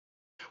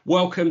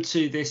Welcome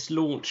to this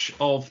launch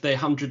of the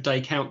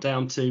 100-day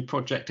countdown to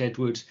Project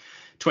Edward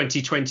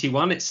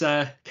 2021. It's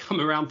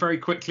come around very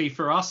quickly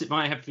for us. It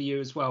might have for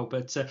you as well,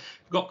 but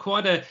we've got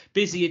quite a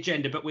busy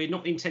agenda, but we're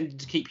not intended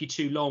to keep you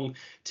too long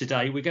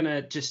today. We're going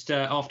to just,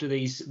 after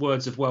these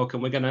words of welcome,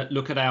 we're going to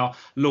look at our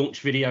launch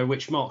video,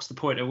 which marks the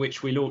point at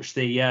which we launched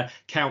the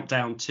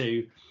countdown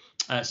to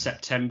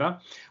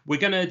September. We're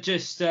going to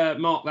just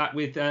mark that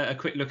with a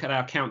quick look at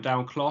our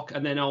countdown clock,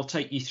 and then I'll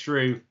take you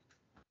through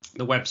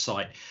the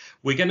website.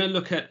 We're going to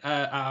look at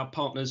our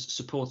partners,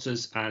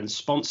 supporters and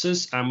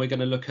sponsors, and we're going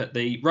to look at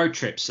the road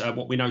trips,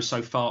 what we know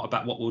so far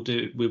about what we'll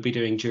be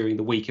doing during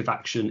the week of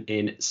action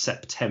in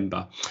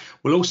September.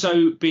 We'll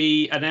also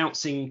be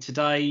announcing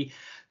today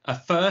a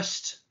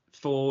first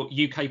for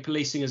UK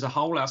policing as a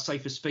whole, our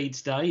Safer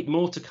Speeds Day.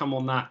 More to come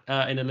on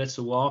that in a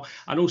little while.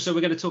 And also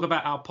we're going to talk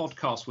about our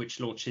podcast, which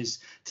launches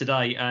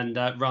today and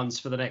runs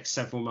for the next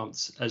several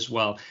months as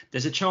well.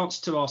 There's a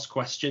chance to ask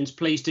questions.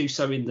 Please do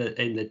so in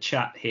the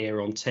chat here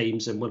on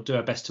Teams, and we'll do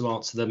our best to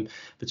answer them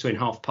between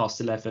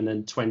 11:30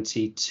 and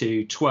 20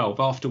 to 12,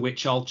 after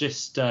which I'll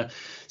just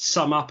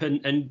sum up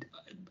and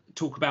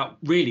talk about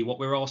really what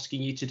we're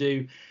asking you to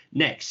do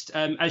next.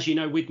 As you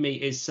know, with me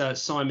is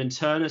Simon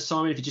Turner.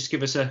 Simon, if you just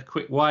give us a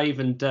quick wave,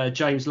 and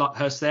James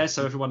Luckhurst there,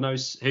 so everyone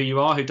knows who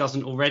you are, who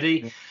doesn't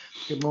already.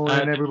 Good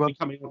morning, everyone.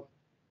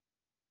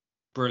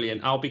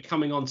 Brilliant. I'll be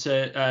coming on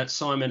to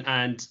Simon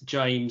and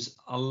James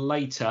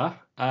later.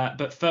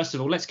 But first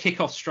of all, let's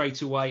kick off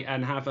straight away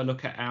and have a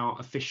look at our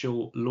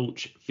official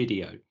launch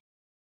video.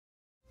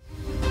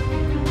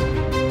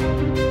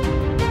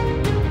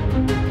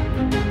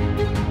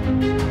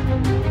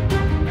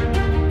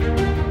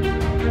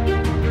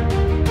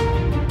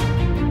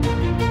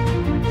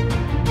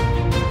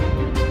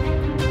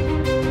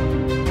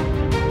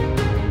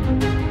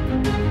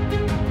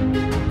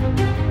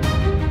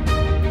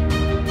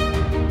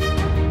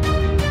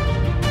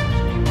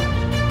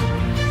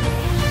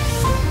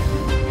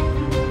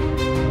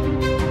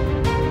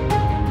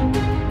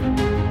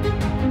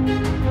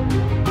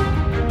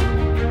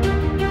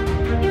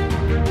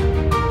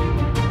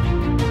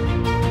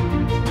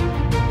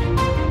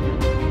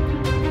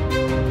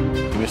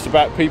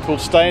 About people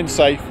staying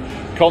safe,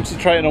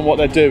 concentrating on what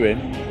they're doing,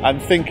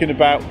 and thinking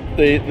about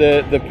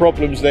the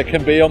problems there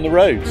can be on the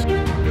roads.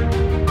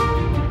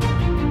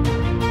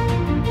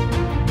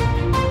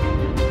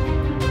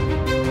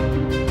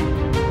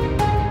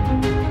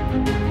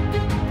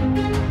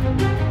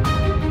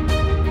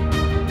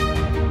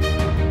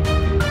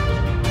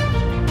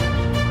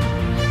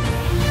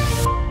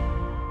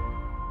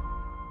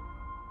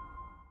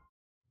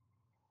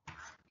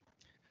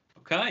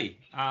 Okay.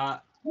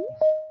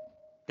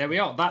 There we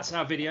are. That's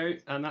our video,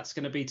 and that's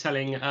going to be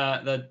telling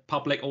the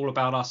public all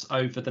about us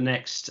over the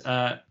next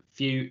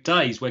few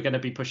days. We're going to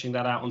be pushing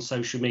that out on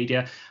social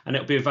media, and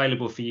it'll be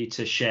available for you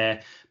to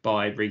share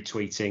by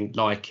retweeting,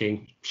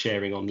 liking,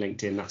 sharing on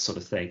LinkedIn, that sort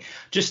of thing.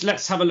 Just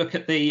let's have a look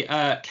at the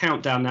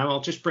countdown now.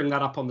 I'll just bring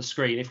that up on the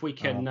screen. If we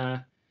can,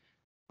 I'll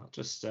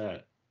just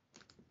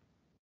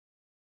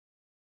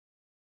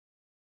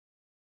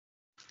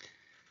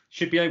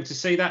should be able to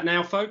see that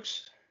now,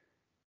 folks.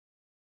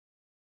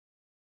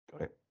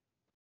 Got it.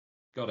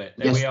 Got it.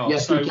 There we are.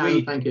 Yes, so we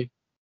can. Thank you.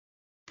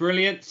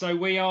 Brilliant. So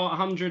we are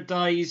 100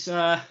 days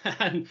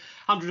and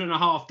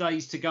 100.5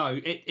 days to go.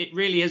 It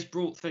really has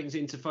brought things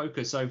into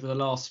focus over the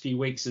last few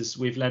weeks as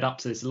we've led up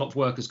to this. A lot of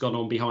work has gone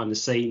on behind the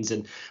scenes,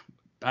 and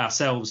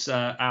ourselves,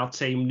 our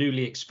team,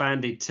 newly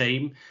expanded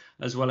team,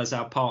 as well as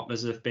our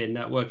partners, have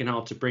been working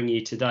hard to bring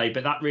you today.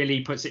 But that really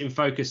puts it in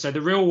focus. So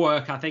the real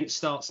work, I think,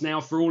 starts now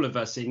for all of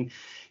us in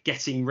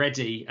getting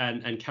ready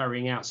and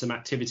carrying out some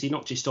activity,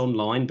 not just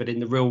online, but in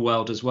the real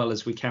world as well,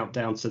 as we count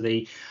down to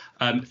the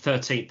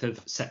 13th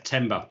of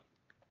September.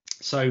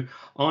 So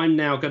I'm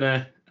now going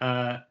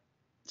to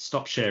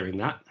stop sharing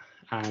that,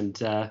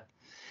 and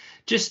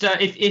just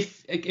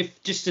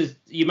if just as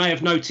you may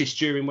have noticed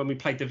during when we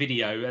played the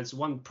video, there's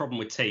one problem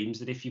with Teams,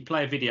 that if you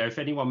play a video, if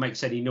anyone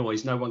makes any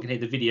noise, no one can hear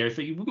the video. If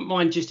you wouldn't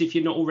mind, just if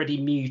you're not already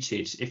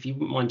muted, if you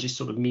wouldn't mind just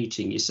sort of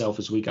muting yourself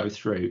as we go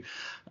through,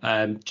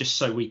 just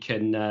so we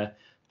can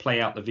play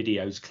out the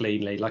videos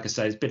cleanly. Like I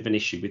say, it's a bit of an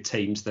issue with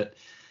Teams that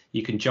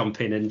you can jump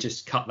in and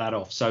just cut that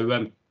off.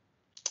 So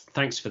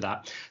thanks for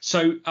that.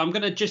 So I'm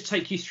going to just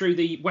take you through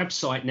the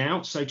website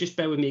now. So just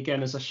bear with me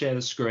again as I share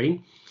the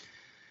screen.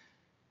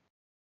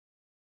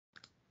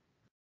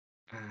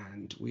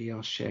 And we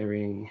are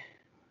sharing.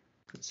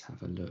 Let's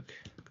have a look.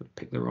 I've got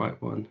to pick the right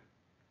one.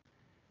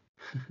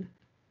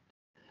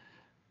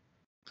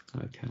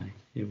 Okay,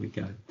 here we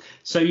go.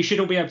 So you should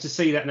all be able to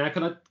see that now.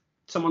 Can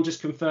someone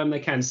just confirm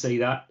they can see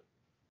that?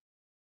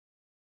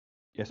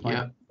 Yes, mate.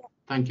 Yeah,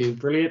 thank you.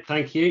 Brilliant,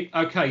 thank you.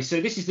 Okay, so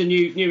this is the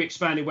new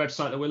expanded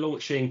website that we're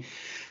launching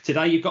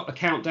today. You've got the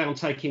countdown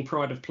taking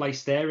pride of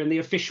place there, and the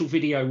official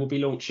video will be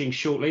launching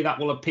shortly. That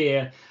will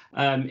appear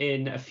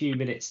in a few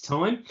minutes'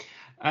 time.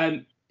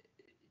 I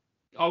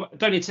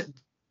don't need to.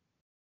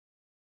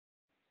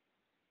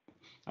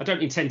 I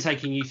don't intend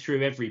taking you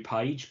through every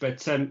page,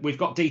 but we've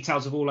got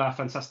details of all our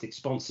fantastic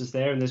sponsors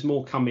there, and there's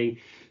more coming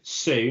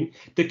soon.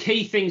 The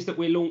key things that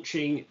we're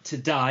launching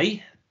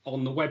today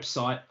on the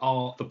website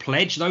are the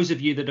pledge. Those of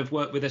you that have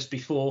worked with us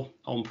before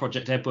on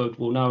Project Edward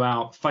will know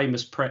our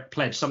famous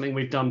pledge, something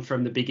we've done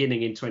from the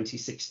beginning in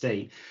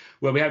 2016,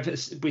 where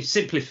we've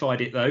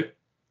simplified it though.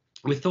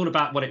 We've thought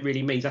about what it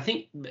really means. I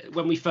think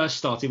when we first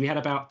started, we had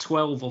about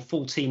 12 or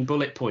 14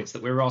 bullet points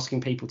that we were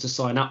asking people to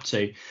sign up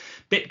to.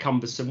 Bit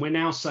cumbersome. We're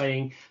now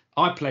saying,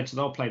 I pledge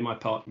that I'll play my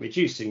part in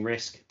reducing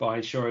risk by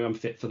ensuring I'm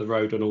fit for the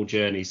road on all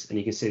journeys. And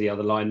you can see the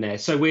other line there.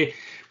 So we're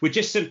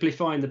just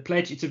simplifying the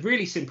pledge. It's a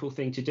really simple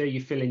thing to do.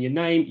 You fill in your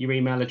name, your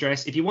email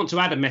address. If you want to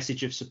add a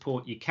message of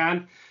support, you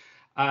can.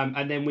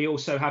 And then we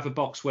also have a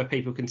box where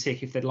people can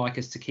tick if they'd like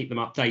us to keep them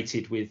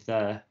updated with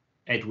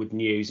Edward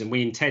news, and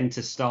we intend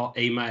to start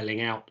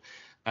emailing out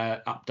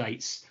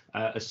updates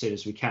as soon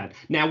as we can.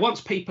 Now,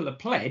 once people are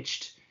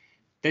pledged,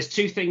 there's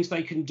two things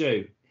they can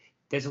do.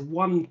 There's a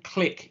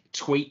one-click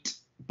tweet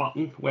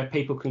button where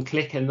people can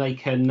click and they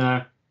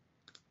can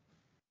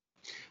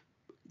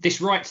this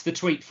writes the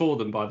tweet for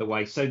them, by the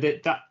way, so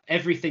that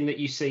everything that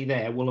you see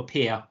there will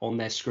appear on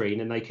their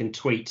screen and they can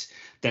tweet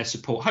their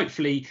support.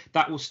 Hopefully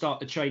that will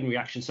start a chain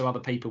reaction, so other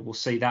people will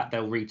see that,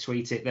 they'll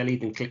retweet it, they'll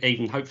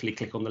even hopefully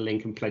click on the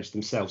link and pledge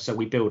themselves. So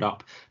we build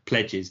up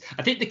pledges.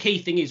 I think the key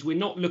thing is we're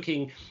not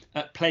looking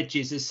at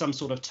pledges as some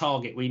sort of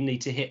target. We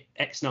need to hit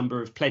X number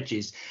of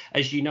pledges.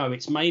 As you know,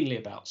 it's mainly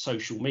about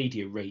social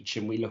media reach,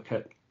 and we look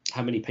at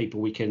how many people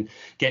we can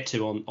get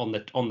to on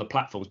the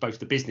platforms, both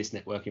the business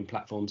networking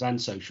platforms and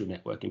social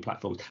networking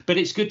platforms. But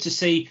it's good to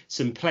see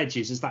some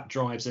pledges, as that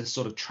drives a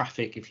sort of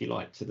traffic, if you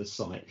like, to the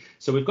site.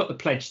 So we've got the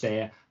pledge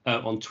there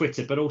on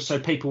Twitter, but also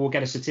people will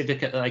get a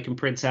certificate that they can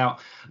print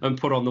out and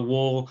put on the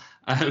wall,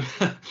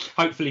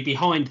 hopefully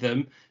behind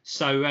them,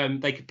 so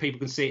people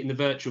can see it in the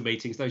virtual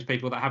meetings. Those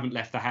people that haven't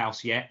left the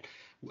house yet,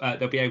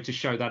 they'll be able to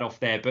show that off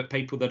there, but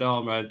people that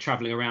are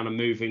travelling around and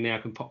moving now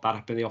can pop that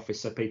up in the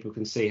office so people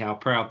can see how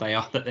proud they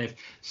are that they've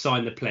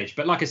signed the pledge.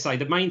 But like I say,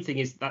 the main thing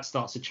is that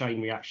starts a chain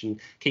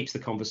reaction, keeps the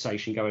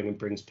conversation going and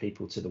brings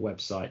people to the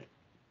website.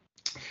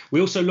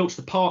 We also launched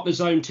the partner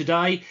zone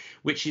today,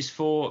 which is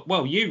for,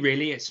 well, you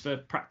really, it's for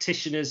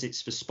practitioners,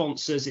 it's for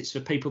sponsors, it's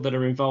for people that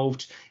are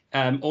involved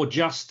or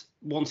just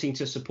wanting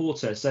to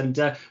support us.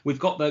 And we've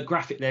got the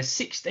graphic there,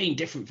 16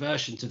 different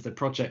versions of the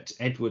Project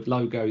Edward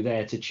logo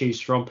there to choose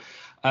from,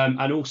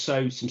 and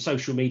also some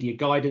social media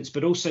guidance.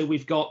 But also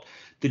we've got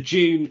the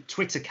June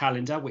Twitter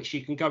calendar, which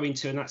you can go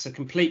into, and that's a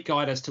complete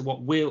guide as to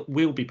what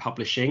we'll be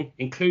publishing,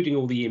 including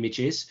all the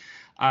images.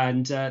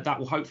 And that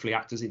will hopefully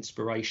act as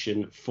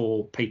inspiration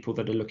for people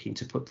that are looking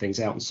to put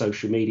things out on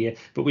social media.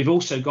 But we've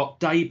also got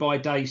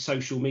day-by-day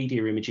social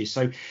media images.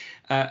 So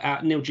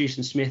Neil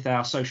Jewson-Smith,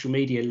 our social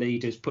media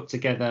lead, has put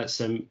together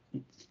some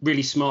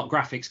really smart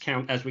graphics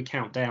as we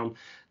count down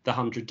the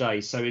 100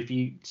 days. So if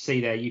you see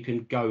there, you can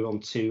you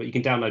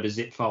can download a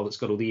zip file that's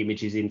got all the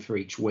images in for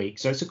each week.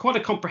 So it's quite a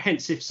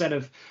comprehensive set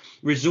of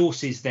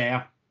resources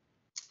there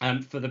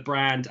for the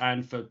brand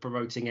and for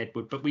promoting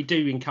Edward. But we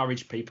do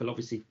encourage people,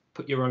 obviously,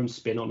 put your own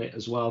spin on it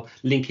as well,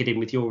 link it in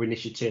with your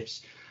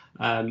initiatives,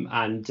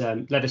 and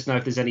let us know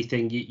if there's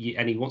anything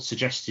any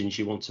suggestions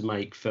you want to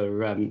make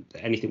for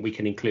anything we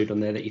can include on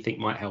there that you think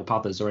might help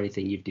others, or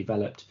anything you've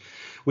developed.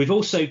 We've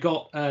also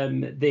got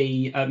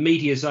the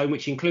media zone,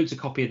 which includes a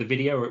copy of the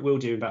video, or it will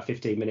do in about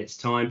 15 minutes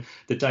time,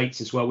 the dates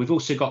as well. We've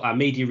also got our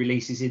media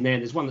releases in there.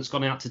 There's one that's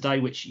gone out today,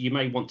 which you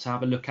may want to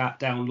have a look at,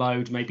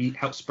 download, maybe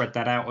help spread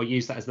that out, or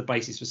use that as the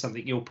basis for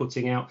something you're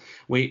putting out.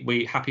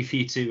 We're happy for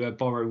you to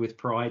borrow with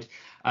pride.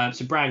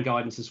 Some brand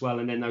guidance as well,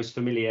 and then that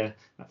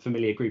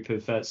familiar group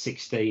of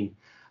 16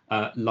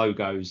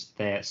 logos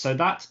there. So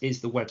that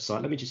is the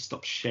website. Let me just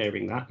stop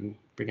sharing that and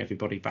bring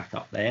everybody back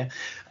up there.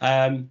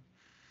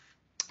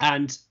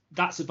 And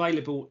that's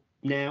available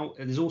now.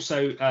 There's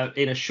also,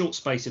 in a short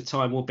space of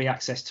time, will be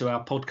access to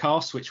our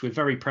podcast, which we're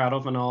very proud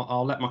of, and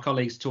I'll let my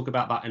colleagues talk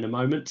about that in a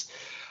moment.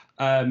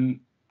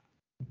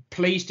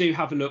 Please do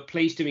have a look.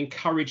 Please do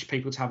encourage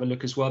people to have a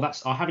look as well.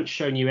 I haven't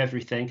shown you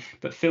everything,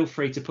 but feel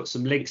free to put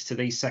some links to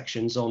these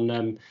sections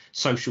on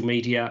social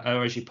media,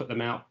 or as you put them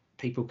out,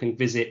 people can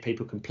visit,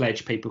 people can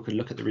pledge, people can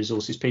look at the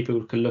resources,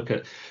 people can look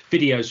at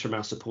videos from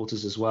our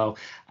supporters as well,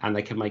 and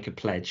they can make a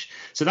pledge.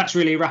 So that's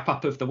really a wrap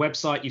up of the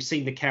website. You've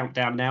seen the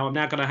countdown now. I'm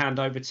now going to hand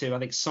over to, I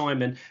think,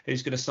 Simon,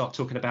 who's going to start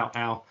talking about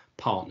our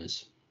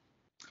partners.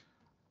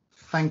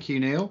 Thank you,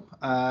 Neil.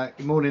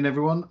 Good morning,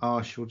 everyone.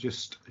 I shall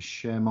just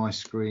share my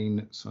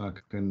screen so I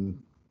can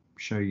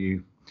show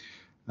you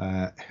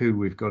who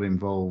we've got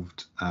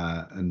involved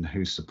and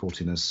who's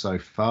supporting us so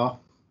far.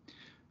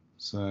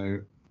 So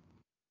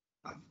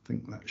I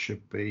think that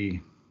should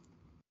be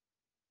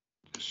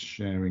just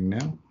sharing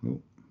now.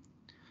 Ooh.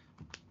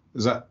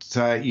 Is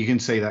that you can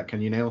see that,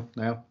 can you, Neil,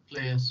 now?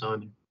 Clear,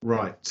 Simon.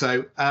 Right.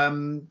 So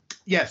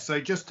so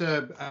just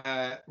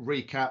to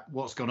recap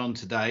what's gone on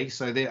today.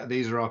 So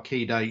these are our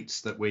key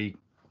dates that we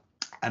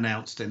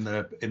announced in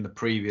the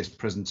previous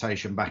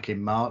presentation back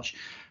in March.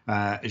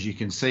 As you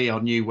can see,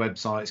 our new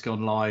website's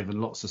gone live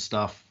and lots of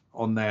stuff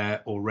on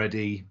there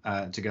already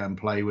to go and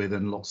play with,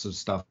 and lots of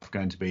stuff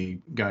going to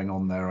be going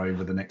on there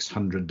over the next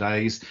 100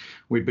 days.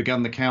 We've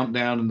begun the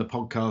countdown, and the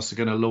podcasts are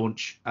going to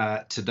launch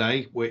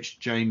today, which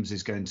James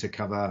is going to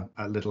cover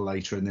a little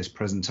later in this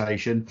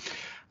presentation.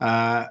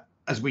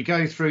 As we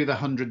go through the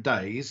 100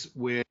 days,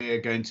 we're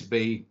going to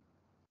be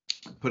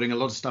putting a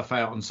lot of stuff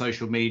out on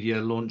social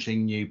media,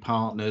 launching new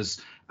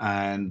partners,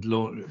 and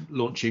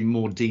launching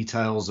more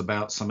details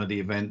about some of the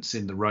events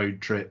in the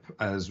road trip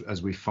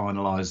as we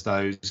finalise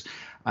those.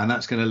 And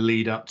that's going to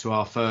lead up to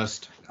our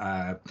first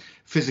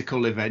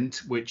physical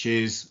event, which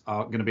is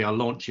going to be our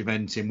launch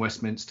event in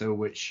Westminster,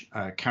 which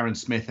Karen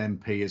Smith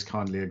MP has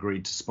kindly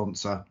agreed to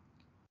sponsor.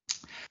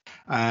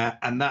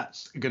 And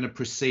that's going to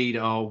precede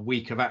our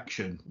week of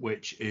action,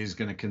 which is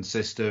going to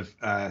consist of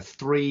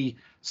 3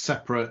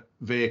 separate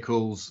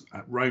vehicles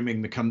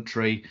roaming the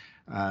country,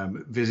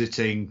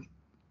 visiting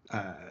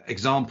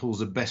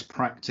examples of best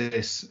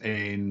practice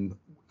in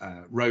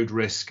road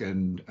risk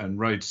and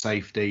road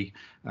safety,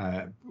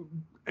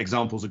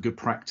 examples of good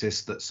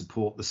practice that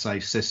support the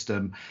safe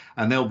system,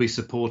 and they'll be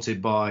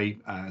supported by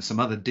some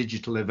other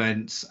digital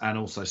events and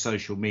also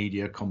social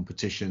media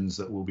competitions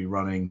that we'll be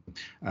running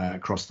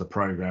across the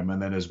programme. And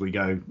then as we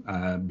go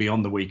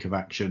beyond the week of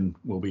action,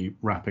 we'll be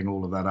wrapping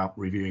all of that up,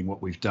 reviewing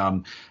what we've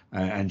done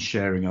and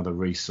sharing other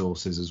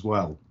resources as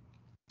well.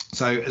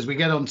 So as we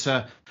get on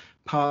to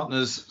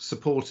partners,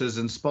 supporters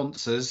and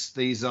sponsors,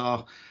 these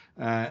are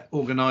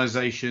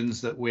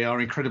organisations that we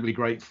are incredibly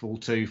grateful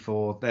to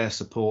for their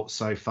support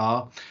so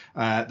far.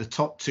 The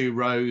top 2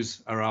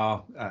 rows are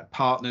our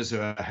partners who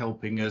are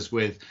helping us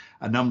with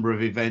a number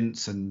of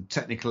events and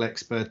technical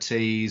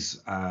expertise,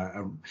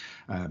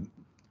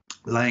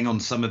 laying on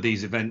some of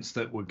these events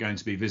that we're going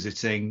to be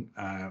visiting,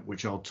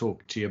 which I'll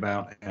talk to you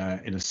about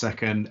in a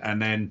second.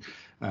 And then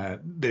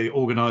the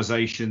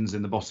organisations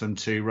in the bottom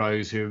 2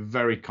 rows who have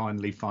very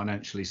kindly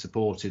financially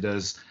supported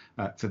us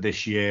for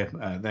this year.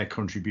 Their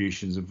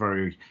contributions are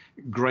very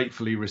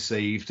gratefully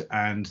received,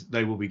 and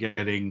they will be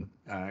getting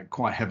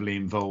quite heavily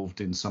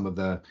involved in some of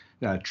the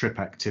trip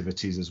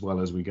activities as well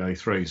as we go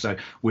through. So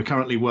we're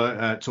currently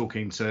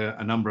talking to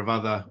a number of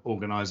other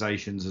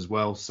organisations as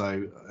well.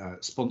 So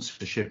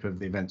sponsorship of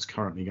the event's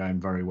currently going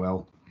very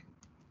well.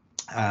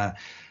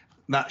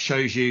 That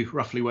shows you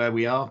roughly where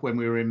we are. When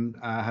we were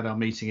had our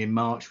meeting in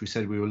March, we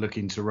said we were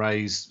looking to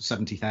raise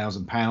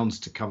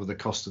 £70,000 to cover the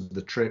cost of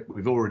the trip.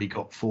 We've already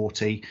got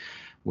 40.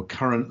 We're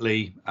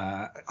currently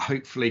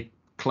hopefully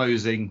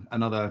closing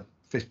another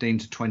 15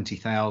 to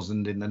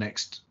 20,000 in the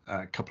next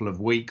couple of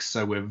weeks.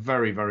 So we're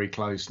very, very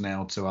close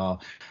now to our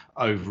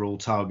overall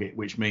target,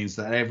 which means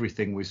that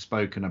everything we've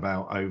spoken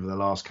about over the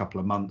last couple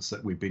of months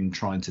that we've been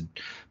trying to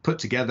put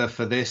together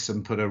for this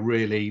and put a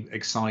really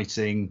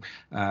exciting,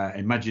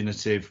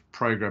 imaginative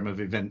program of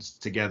events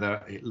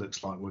together, it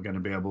looks like we're going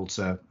to be able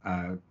to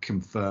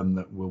confirm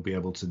that we'll be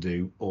able to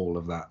do all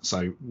of that.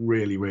 So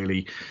really,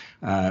 really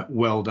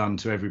well done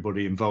to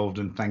everybody involved,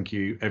 and thank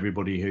you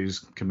everybody who's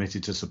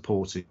committed to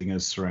supporting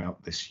us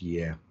throughout this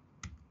year.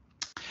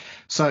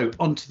 So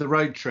on to the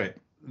road trip.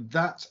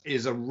 That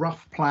is a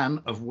rough plan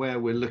of where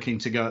we're looking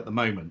to go at the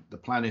moment. The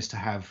plan is to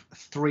have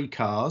 3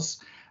 cars.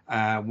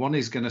 One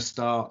is going to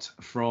start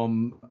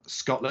from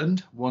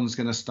Scotland, one's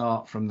going to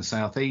start from the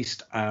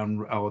southeast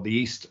or the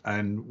east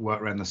and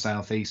work around the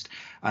southeast,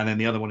 and then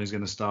the other one is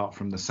going to start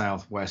from the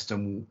southwest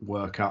and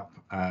work up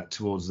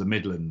towards the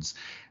Midlands.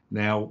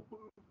 Now,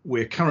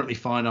 we're currently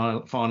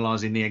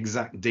finalising the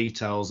exact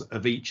details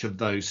of each of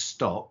those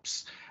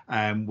stops,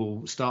 and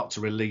we'll start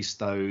to release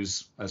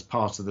those as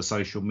part of the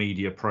social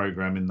media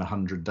program in the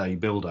 100-day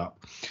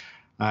build-up.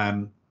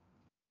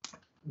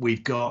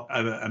 We've got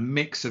a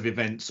mix of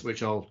events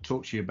which I'll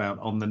talk to you about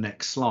on the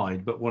next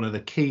slide, but one of the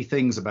key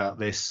things about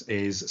this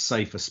is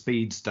Safer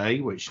Speeds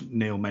Day, which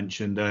Neil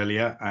mentioned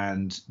earlier,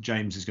 and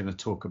James is going to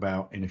talk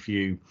about in a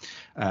few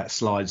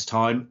slides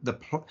time.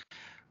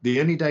 The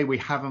only day we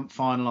haven't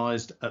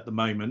finalised at the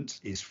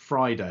moment is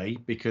Friday,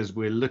 because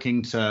we're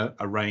looking to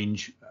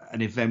arrange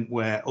an event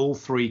where all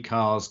 3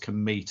 cars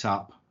can meet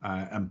up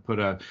and put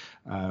a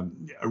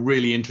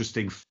really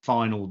interesting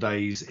final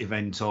day's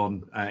event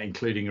on,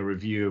 including a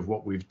review of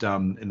what we've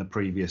done in the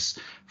previous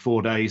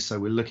 4 days. So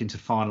we're looking to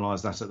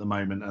finalise that at the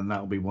moment, and that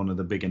will be one of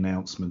the big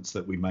announcements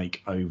that we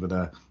make over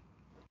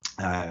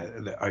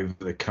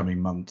the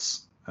coming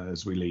months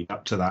as we lead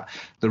up to that.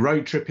 The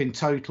road trip in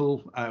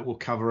total will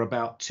cover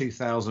about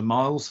 2,000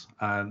 miles.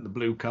 The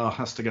blue car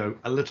has to go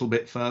a little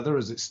bit further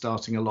as it's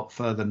starting a lot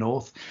further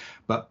north.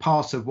 But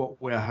part of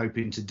what we're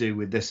hoping to do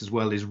with this as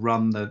well is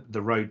run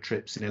the road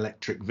trips in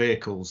electric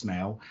vehicles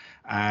now.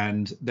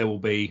 And there will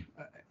be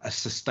a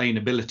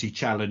sustainability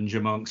challenge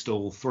amongst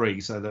all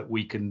 3 so that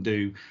we can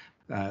do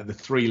the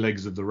 3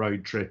 legs of the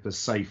road trip as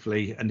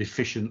safely and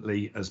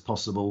efficiently as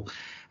possible.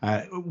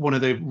 One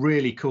of the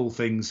really cool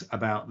things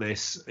about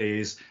this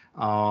is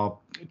our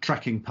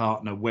tracking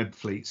partner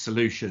Webfleet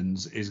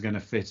Solutions is going to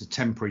fit a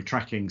temporary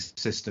tracking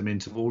system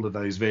into all of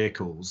those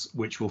vehicles,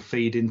 which will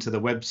feed into the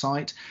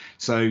website.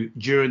 So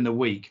during the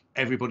week,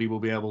 everybody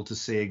will be able to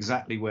see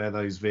exactly where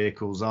those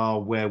vehicles are,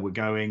 where we're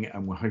going,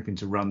 and we're hoping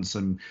to run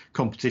some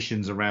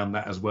competitions around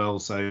that as well,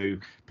 so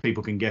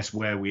people can guess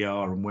where we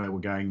are and where we're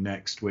going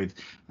next, with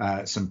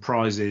some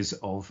prizes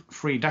of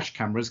free dash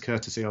cameras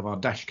courtesy of our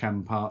dash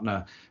cam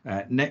partner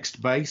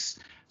Nextbase.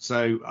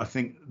 So I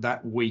think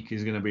that week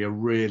is going to be a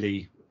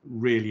really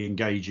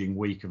engaging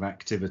week of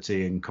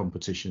activity and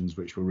competitions,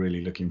 which we're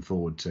really looking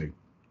forward to.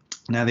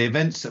 Now, the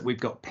events that we've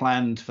got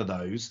planned for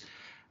those,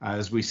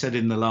 as we said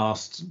in the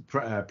last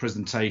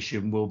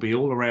presentation, will be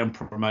all around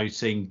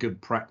promoting good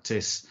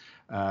practice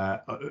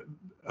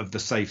of the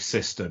safe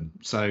system.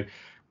 So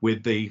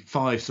with the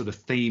 5 sort of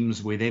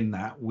themes within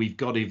that, we've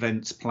got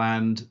events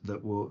planned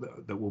that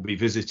we'll be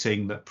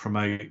visiting that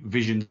promote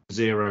Vision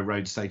Zero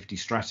road safety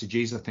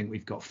strategies. I think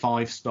we've got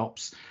 5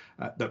 stops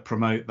that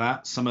promote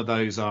that. Some of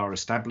those are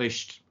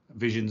established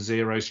Vision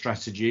Zero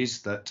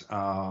strategies that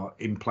are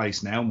in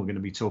place now, and we're going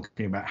to be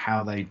talking about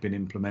how they've been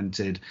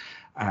implemented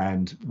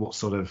and what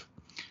sort of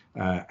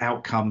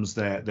outcomes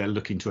they're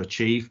looking to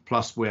achieve.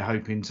 Plus, we're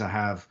hoping to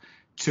have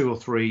 2 or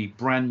 3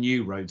 brand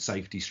new road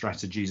safety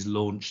strategies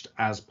launched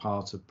as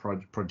part of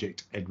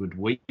Project Edward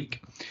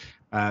Week.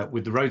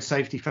 With the Road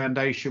Safety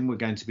Foundation, we're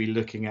going to be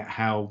looking at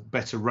how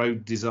better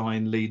road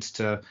design leads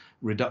to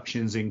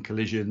reductions in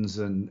collisions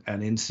and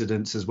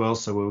incidents as well.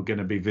 So we're going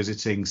to be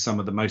visiting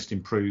some of the most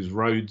improved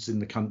roads in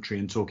the country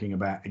and talking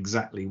about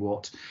exactly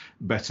what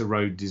better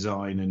road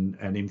design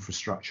and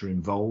infrastructure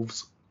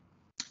involves.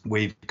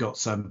 We've got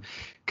some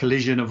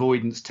collision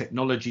avoidance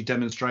technology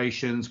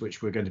demonstrations,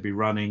 which we're going to be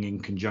running in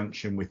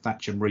conjunction with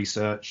Thatcham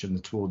Research and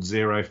the Towards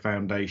Zero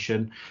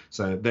Foundation.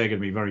 So they're going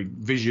to be very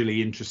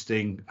visually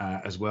interesting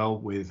as well,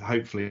 with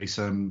hopefully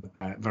some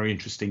very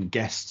interesting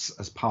guests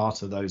as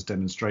part of those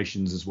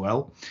demonstrations as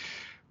well.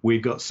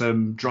 We've got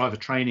some driver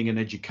training and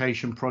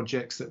education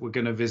projects that we're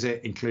going to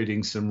visit,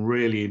 including some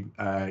really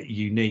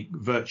unique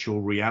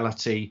virtual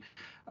reality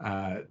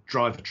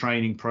driver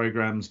training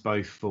programs,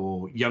 both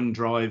for young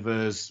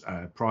drivers,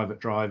 private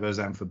drivers,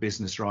 and for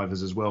business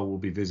drivers as well. We'll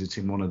be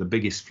visiting one of the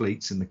biggest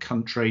fleets in the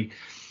country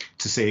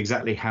to see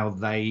exactly how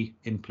they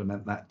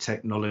implement that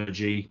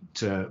technology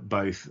to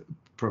both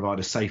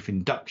provide a safe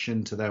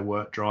induction to their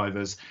work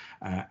drivers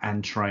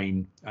and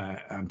train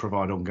and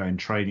provide ongoing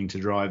training to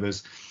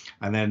drivers.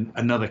 And then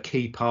another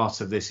key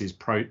part of this is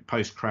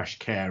post-crash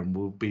care, and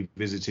we'll be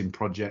visiting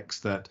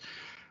projects that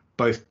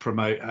both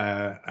promote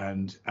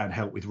and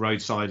help with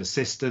roadside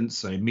assistance,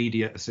 so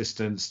immediate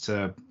assistance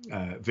to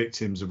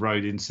victims of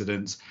road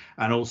incidents,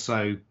 and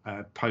also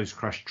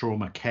post-crash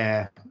trauma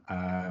care.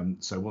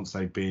 So once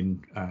they've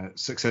been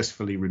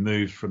successfully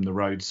removed from the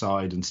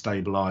roadside and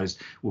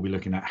stabilised, we'll be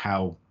looking at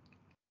how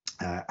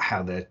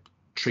they're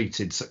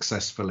treated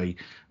successfully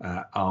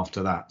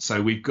after that.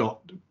 So we've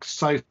got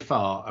so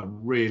far a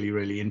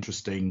really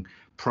interesting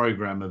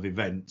program of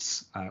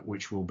events,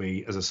 which will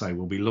be, as I say,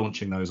 we'll be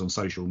launching those on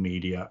social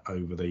media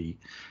over the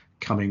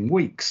coming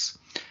weeks.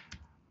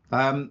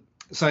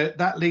 So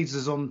that leads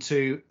us on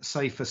to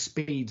Safer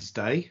Speeds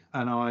Day,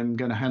 and I'm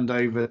going to hand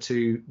over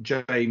to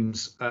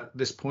James at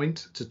this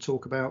point to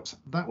talk about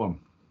that one.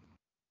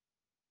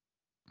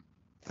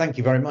 Thank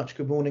you very much.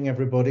 Good morning,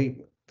 everybody.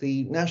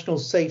 The National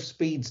Safe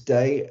Speeds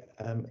Day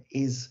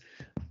is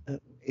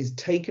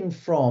taken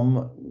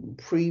from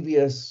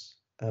previous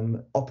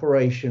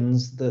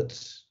operations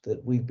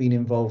that we've been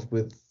involved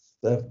with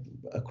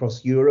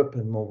across Europe,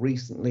 and more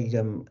recently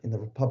in the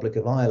Republic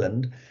of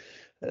Ireland.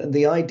 And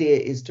the idea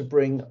is to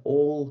bring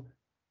all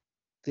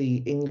the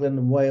England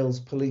and Wales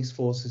police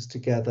forces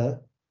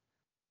together,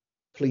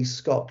 Police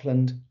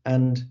Scotland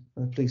and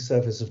the Police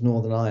Service of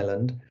Northern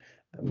Ireland,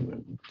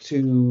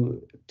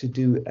 to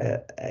do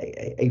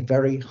a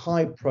very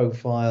high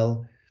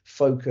profile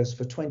focus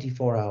for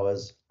 24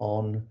 hours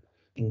on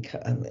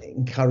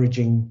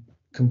encouraging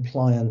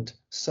compliant,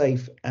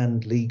 safe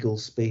and legal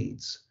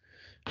speeds.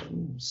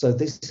 So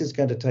this is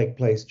going to take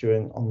place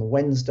on the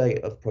Wednesday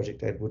of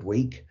Project Edward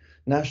Week,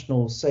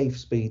 National Safe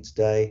Speeds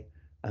Day,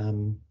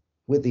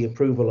 with the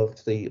approval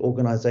of the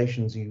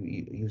organisations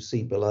you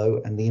see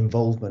below and the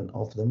involvement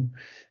of them,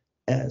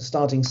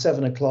 starting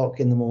 7 o'clock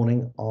in the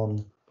morning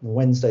on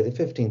Wednesday the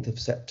 15th of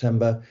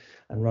September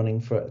and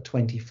running for a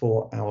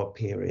 24-hour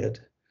period.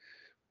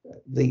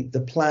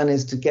 The plan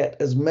is to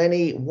get as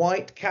many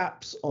white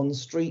caps on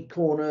street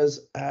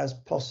corners as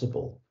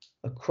possible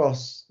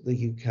across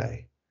the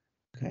UK.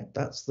 Okay,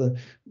 that's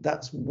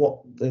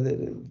what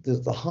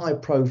the high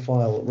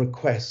profile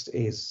request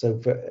is.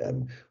 So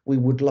we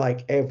would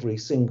like every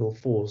single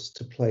force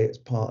to play its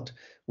part.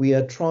 We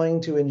are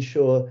trying to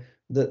ensure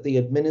that the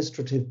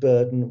administrative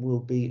burden will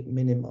be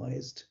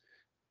minimized.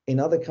 In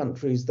other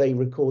countries, they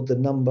record the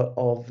number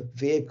of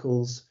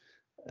vehicles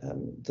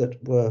that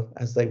were,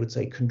 as they would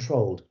say,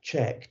 controlled,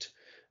 checked,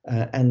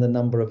 and the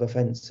number of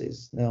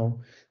offences. Now,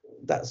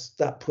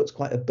 that puts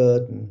quite a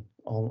burden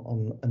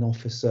on an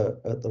officer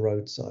at the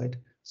roadside.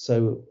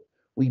 So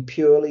We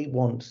purely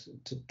want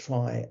to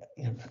try,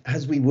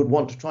 as we would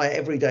want to try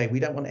every day. We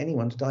don't want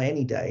anyone to die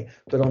any day,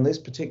 but on this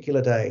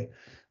particular day,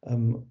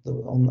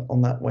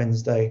 on that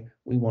Wednesday,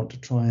 we want to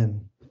try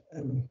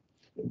and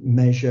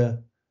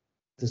measure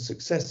the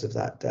success of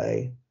that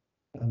day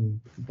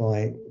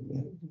by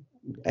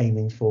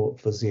aiming for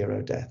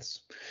 0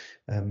 deaths.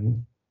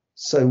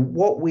 So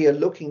what we are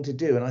looking to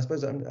do, and I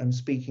suppose I'm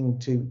speaking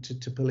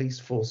to police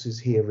forces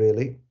here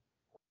really,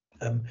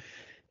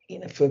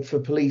 for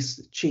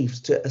police chiefs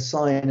to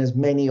assign as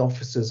many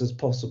officers as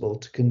possible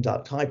to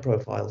conduct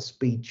high-profile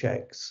speed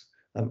checks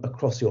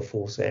across your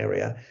force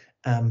area,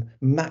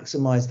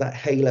 maximize that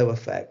halo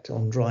effect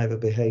on driver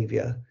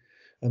behaviour,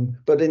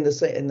 but in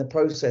the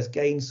process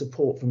gain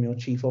support from your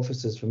chief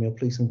officers, from your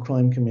police and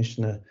crime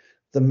commissioner,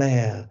 the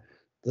mayor,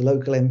 the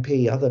local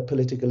MP, other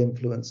political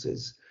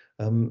influences.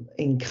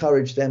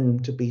 Encourage them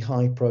to be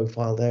high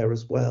profile there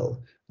as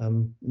well.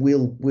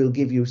 We'll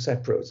give you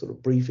separate sort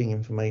of briefing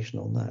information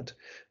on that.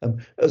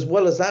 As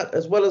well as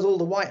all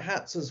the white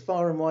hats as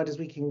far and wide as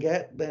we can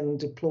get, then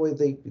deploy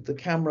the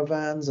camera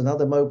vans and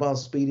other mobile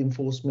speed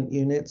enforcement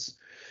units.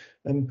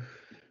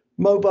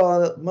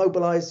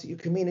 Mobilize your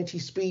community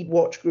speed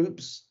watch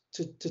groups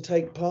to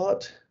take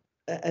part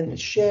and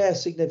share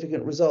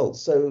significant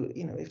results. So,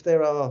 if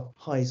there are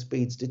high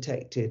speeds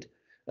detected,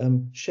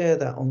 share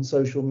that on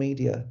social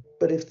media.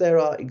 But if there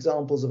are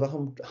examples of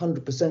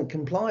 100%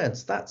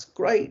 compliance, that's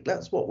great.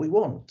 That's what we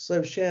want.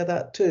 So share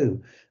that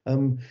too.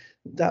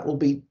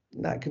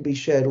 That can be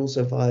shared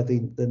also via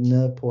the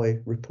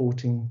NERPOI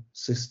reporting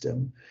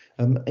system,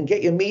 and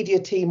get your media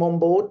team on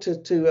board to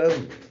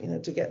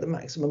get the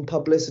maximum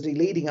publicity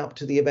leading up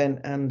to the event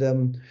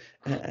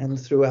and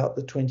throughout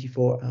the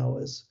 24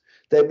 hours.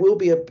 There will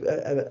be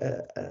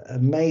a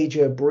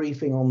major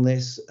briefing on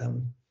this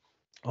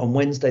on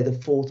Wednesday, the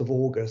 4th of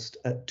August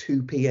at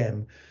 2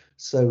 p.m.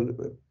 So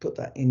put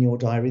that in your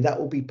diary. That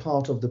will be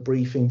part of the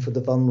briefing for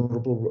the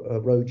Vulnerable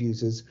Road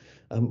Users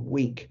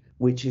Week,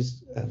 which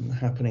is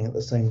happening at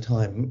the same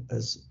time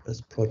as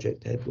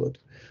Project Edward.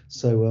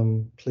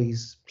 So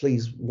please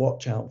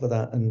watch out for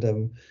that,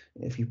 and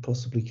if you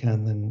possibly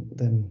can,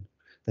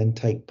 then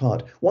take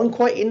part. One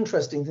quite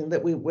interesting thing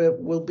that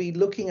we'll be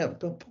looking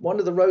at, one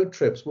of the road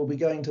trips, we'll be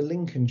going to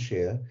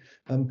Lincolnshire,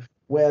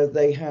 where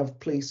they have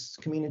police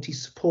community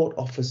support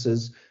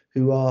officers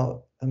who are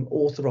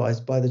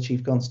authorised by the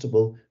Chief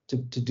Constable to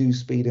do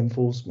speed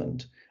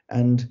enforcement.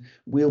 And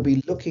we'll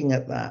be looking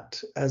at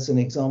that as an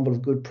example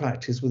of good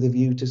practice with a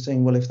view to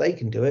saying, well, if they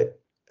can do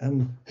it,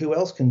 who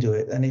else can do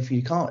it? And if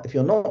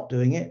you're not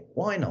doing it,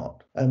 why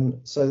not?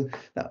 So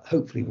that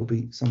hopefully will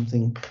be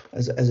something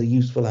as a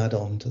useful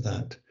add-on to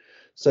that.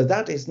 So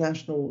that is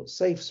National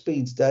Safe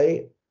Speeds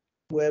Day,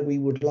 where we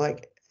would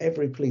like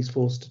every police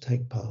force to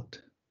take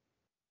part.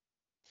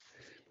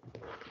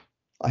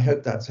 I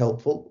hope that's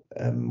helpful.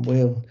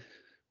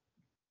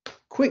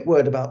 Quick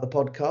word about the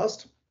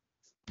podcast.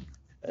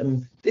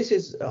 This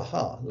is,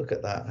 look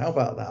at that. How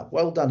about that?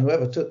 Well done,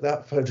 whoever took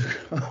that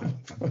photograph.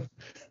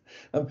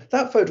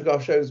 That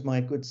photograph shows my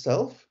good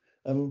self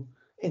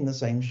in the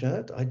same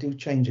shirt. I do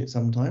change it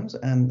sometimes.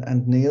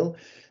 And Neil,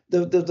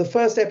 the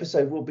first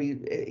episode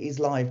is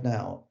live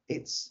now.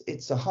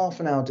 It's a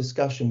half-an-hour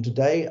discussion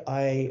today.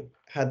 I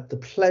had the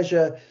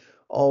pleasure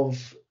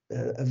of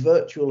a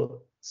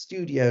virtual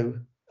studio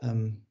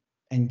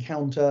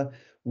encounter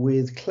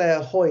with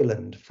Claire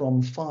Hoyland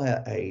from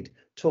Fire Aid,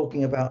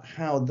 talking about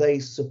how they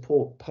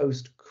support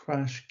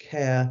post-crash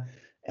care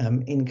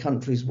in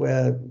countries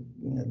where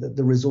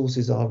the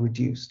resources are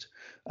reduced.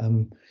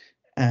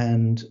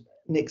 And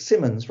Nick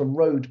Simmons from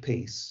Road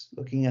Peace,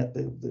 looking at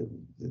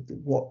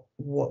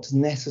what's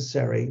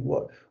necessary,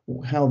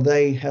 how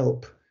they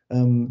help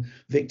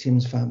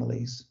victims'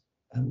 families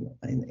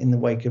in the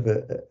wake of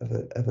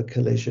a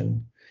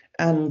collision.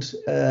 And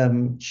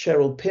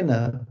Cheryl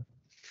Pinner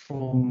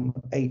from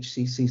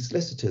HCC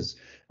Solicitors,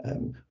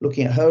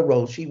 looking at her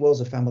role. She was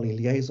a family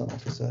liaison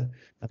officer,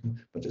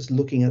 but just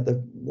looking at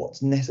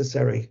what's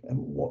necessary and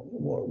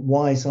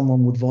why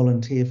someone would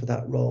volunteer for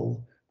that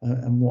role,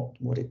 and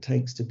what it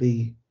takes to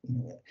be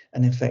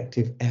an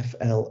effective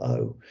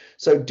FLO.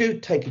 So do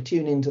take a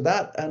tune into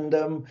that,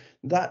 and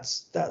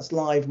that's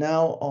live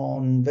now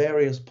on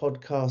various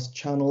podcast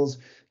channels.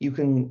 You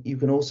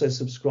can also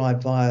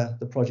subscribe via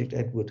the Project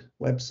Edward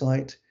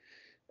website,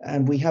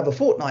 and we have a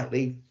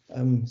fortnightly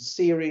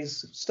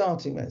series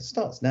starting. It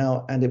starts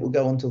now and it will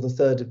go until the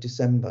 3rd of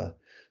December.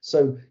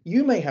 So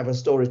you may have a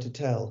story to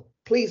tell.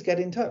 Please get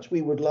in touch.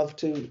 We would love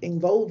to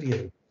involve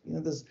you.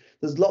 There's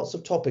lots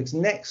of topics.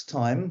 Next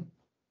time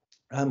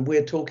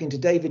we're talking to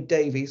David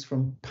Davies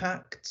from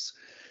PACTS,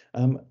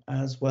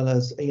 as well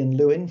as Ian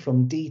Lewin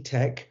from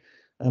DTEC,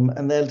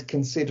 and they're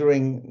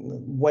considering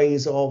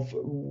ways of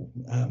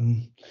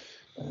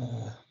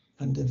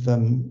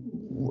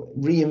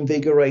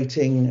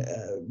reinvigorating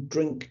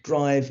drink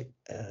drive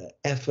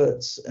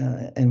efforts,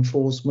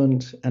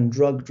 enforcement and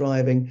drug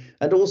driving,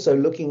 and also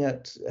looking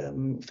at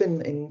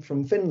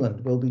from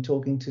Finland. We'll be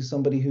talking to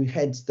somebody who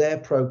heads their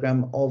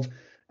program of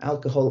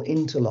alcohol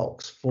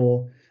interlocks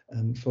for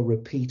for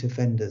repeat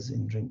offenders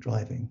in drink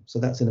driving. So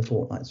that's in a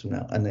fortnight from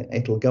now, and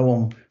it'll go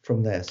on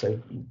from there.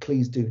 So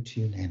please do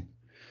tune in.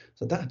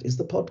 So that is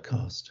the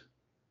podcast.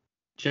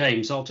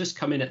 James, I'll just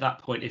come in at that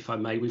point, if I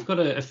may. We've got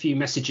a few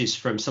messages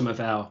from some of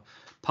our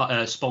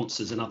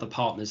sponsors and other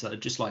partners that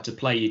I'd just like to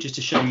play you, just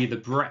to show you the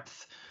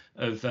breadth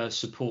of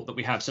support that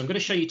we have. So I'm going to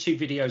show you two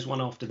videos, one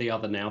after the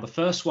other now. The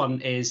first one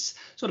is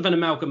sort of an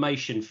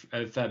amalgamation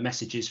of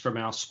messages from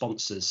our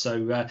sponsors.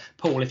 So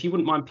Paul, if you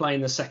wouldn't mind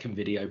playing the second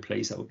video,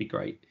 please, that would be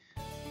great.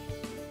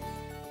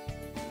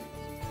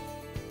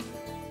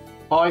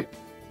 Hi,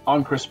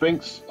 I'm Chris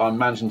Spinks. I'm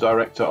Managing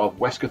Director of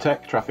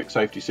Wescotec Traffic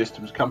Safety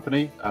Systems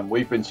Company, and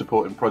we've been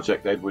supporting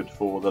Project Edward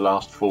for the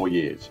last 4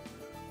 years.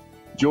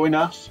 Join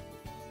us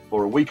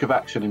for a week of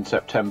action in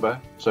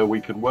September so we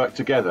can work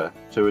together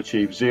to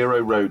achieve 0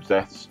 road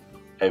deaths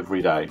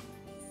every day.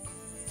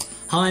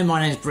 Hi,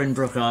 my name is Bryn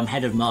Brooker. I'm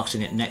Head of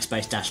Marketing at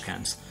Nextbase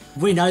Dashcams.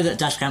 We know that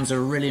dashcams are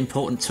a really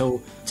important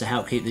tool to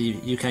help keep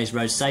the UK's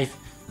roads safe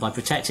by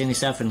protecting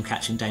yourself and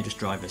catching dangerous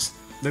drivers.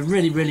 We're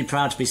really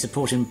proud to be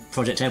supporting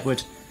Project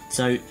Edward,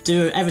 so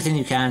do everything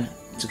you can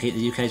to keep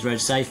the UK's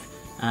roads safe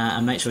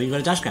and make sure you've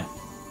got a dashcam.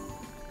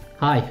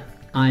 Hi,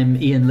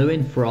 I'm Ian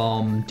Lewin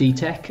from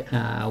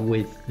DTEC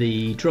with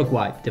the drug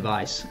wipe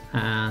device,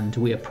 and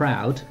we are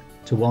proud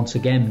to once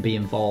again be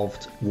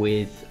involved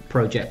with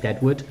Project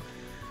Edward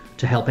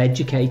to help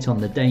educate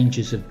on the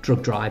dangers of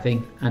drug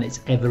driving and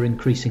its ever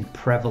increasing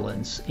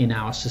prevalence in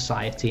our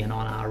society and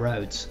on our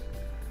roads.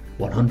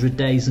 100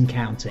 days and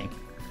counting.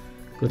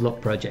 Good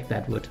luck, Project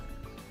Edward.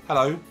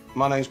 Hello,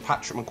 my name's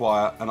Patrick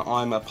Maguire and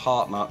I'm a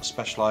partner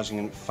specialising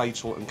in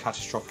fatal and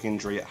catastrophic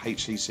injury at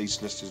HCC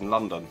Solicitors in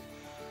London.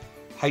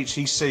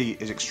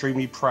 HCC is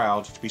extremely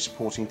proud to be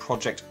supporting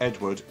Project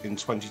Edward in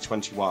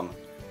 2021.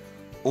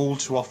 All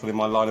too often in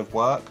my line of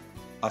work,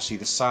 I see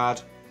the sad,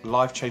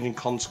 life-changing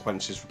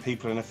consequences for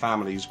people and their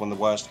families when the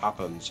worst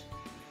happens.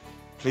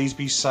 Please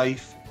be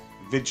safe,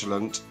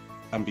 vigilant,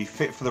 and be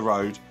fit for the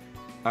road,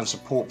 and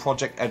support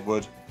Project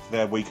Edward for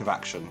their week of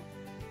action.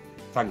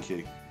 Thank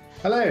you.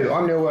 Hello,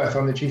 I'm Neil Worth.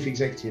 I'm the Chief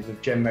Executive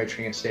of Gem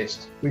Motoring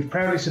Assist. We've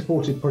proudly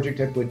supported Project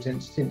Edward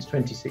since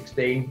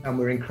 2016, and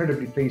we're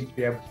incredibly pleased to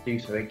be able to do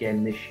so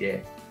again this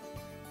year.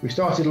 We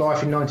started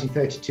life in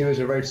 1932 as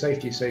a road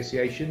safety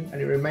association,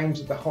 and it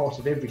remains at the heart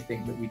of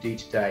everything that we do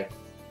today.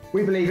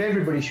 We believe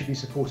everybody should be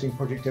supporting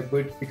Project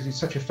Edward because it's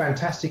such a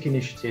fantastic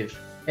initiative.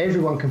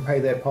 Everyone can play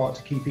their part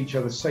to keep each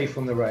other safe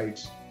on the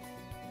roads.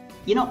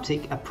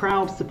 Unoptic are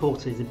proud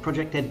supporters of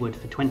Project Edward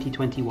for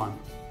 2021.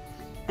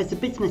 As a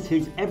business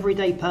whose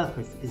everyday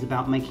purpose is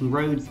about making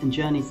roads and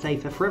journeys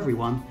safer for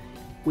everyone,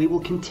 we will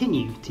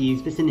continue to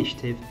use this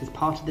initiative as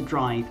part of the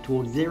drive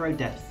towards 0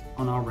 deaths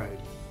on our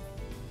roads.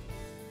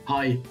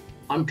 Hi,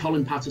 I'm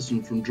Colin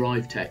Patterson from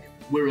Drive Tech.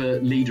 We're a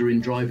leader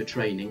in driver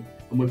training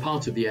and we're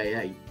part of the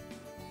AA.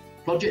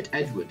 Project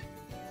Edward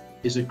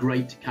is a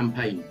great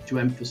campaign to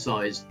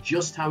emphasise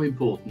just how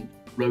important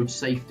road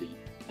safety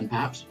and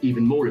perhaps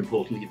even more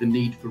importantly the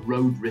need for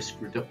road risk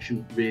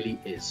reduction really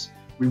is.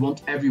 We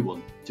want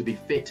everyone to be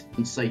fit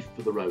and safe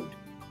for the road.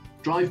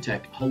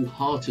 DriveTech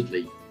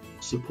wholeheartedly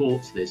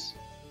supports this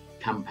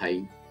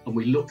campaign and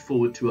we look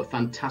forward to a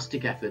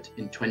fantastic effort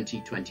in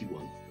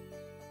 2021.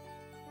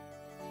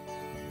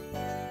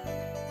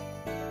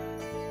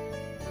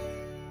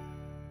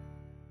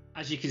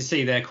 As you can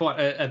see there, quite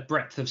a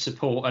breadth of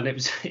support, and it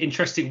was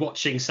interesting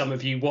watching some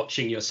of you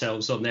watching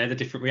yourselves on there, the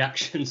different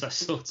reactions I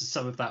saw to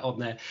some of that on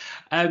there.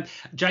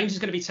 James is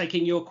going to be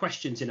taking your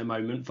questions in a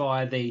moment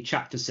via the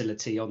chat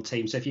facility on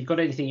Teams. So if you've got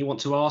anything you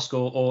want to ask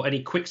or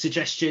any quick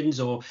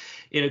suggestions or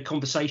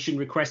conversation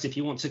requests, if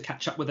you want to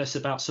catch up with us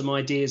about some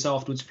ideas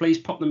afterwards, please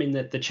pop them in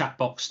the chat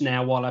box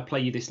now while I play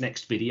you this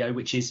next video,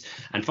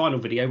 and final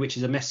video, which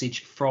is a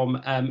message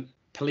from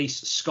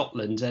Police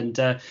Scotland,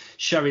 and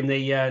showing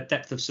the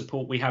depth of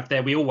support we have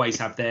there. We always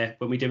have there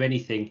when we do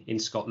anything in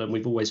Scotland.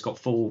 We've always got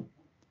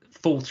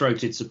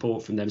full-throated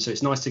support from them. So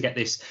it's nice to get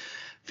this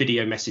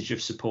video message of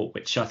support,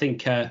 which I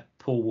think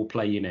Paul will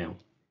play you now.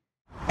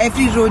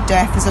 Every road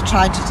death is a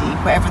tragedy,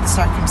 whatever the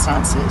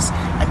circumstances,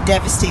 and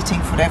devastating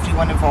for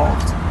everyone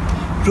involved.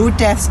 Road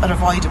deaths are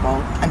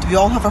avoidable, and we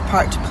all have our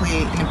part to play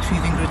in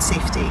improving road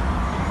safety.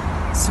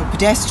 So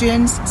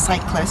pedestrians,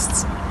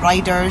 cyclists,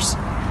 riders,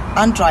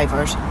 and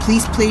drivers,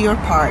 please play your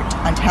part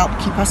and help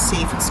keep us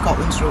safe on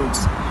Scotland's roads.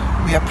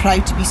 We are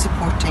proud to be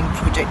supporting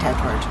Project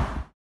Edward.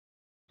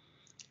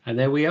 And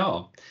there we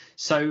are.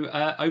 So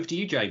over to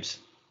you, James.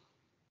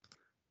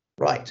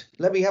 Right,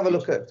 let me have a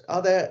look at,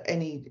 are there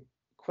any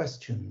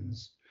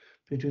questions?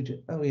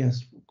 Oh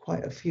yes,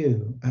 quite a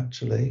few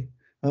actually.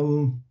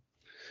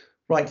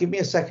 Right, give me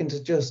a second to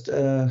just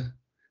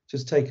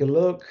take a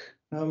look.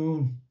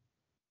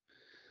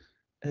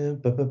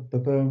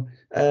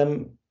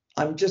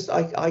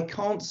 I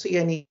can't see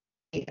any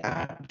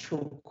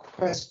actual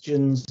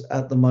questions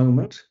at the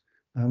moment.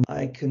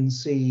 I can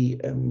see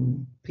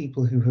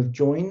people who have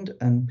joined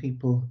and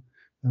people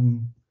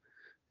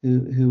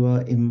who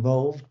are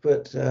involved,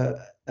 but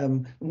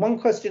one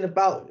question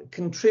about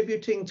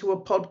contributing to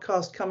a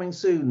podcast coming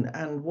soon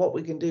and what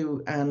we can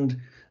do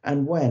and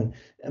and when.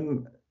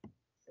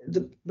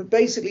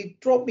 Basically,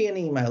 drop me an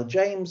email,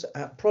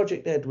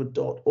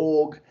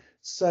 james@projectedward.org.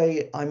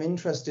 Say, I'm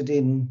interested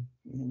in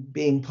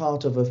being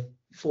part of a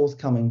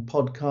forthcoming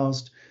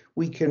podcast.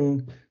 We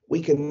can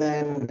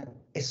then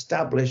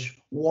establish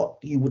what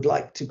you would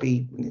like to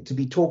be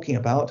talking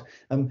about.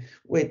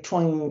 We're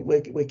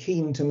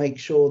keen to make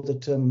sure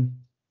that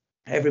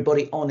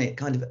everybody on it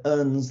kind of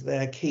earns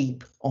their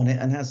keep on it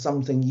and has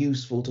something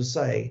useful to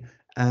say,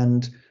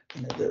 and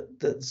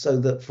so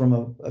that from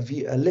a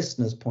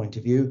listener's point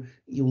of view,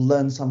 you'll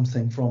learn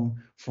something from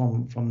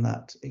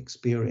that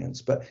experience.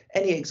 But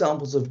any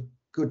examples of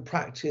good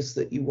practice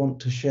that you want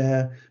to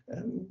share,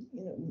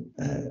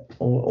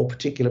 or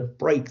particular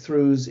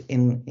breakthroughs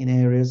in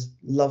areas,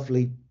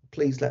 lovely,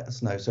 please let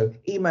us know. So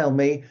email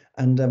me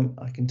and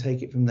I can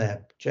take it from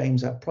there,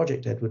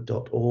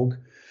 james@projectedward.org.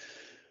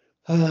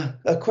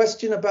 A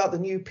question about the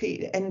new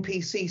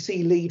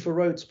NPCC lead for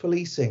roads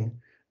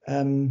policing,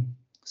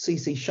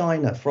 CC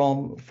Shiner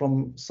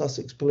from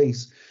Sussex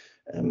Police.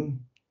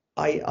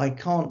 I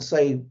can't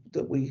say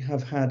that we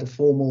have had a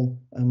formal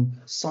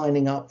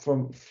signing up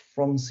from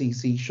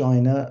CC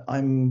Shiner.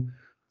 I'm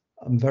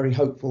very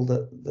hopeful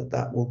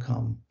that will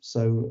come.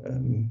 So,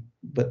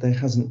 but there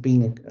hasn't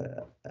been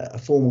a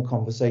formal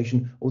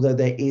conversation, although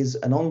there is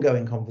an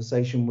ongoing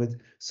conversation with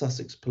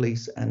Sussex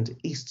Police and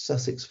East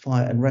Sussex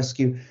Fire and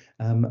Rescue,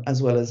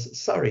 as well as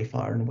Surrey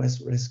Fire and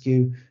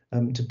Rescue,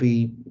 to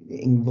be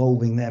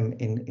involving them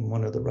in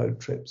one of the road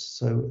trips.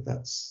 So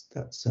that's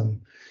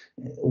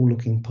all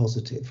looking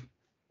positive.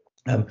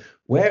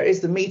 Where is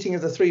the meeting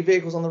of the 3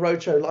 vehicles on the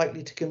roadshow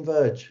likely to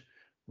converge?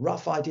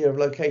 Rough idea of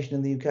location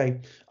in the UK.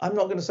 I'm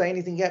not going to say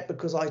anything yet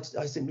because I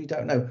simply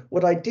don't know.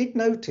 What I did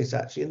notice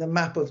actually in the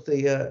map of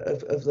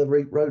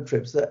the road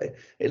trips, that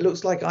it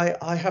looks like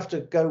I have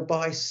to go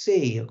by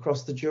sea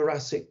across the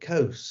Jurassic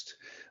coast.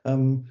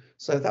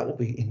 So that will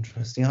be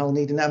interesting. I'll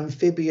need an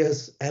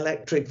amphibious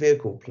electric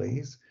vehicle,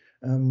 please.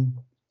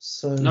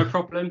 So no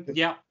problem.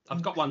 Yeah,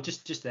 I've got one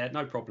just there.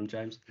 No problem,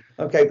 James.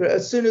 Okay, but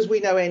as soon as we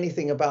know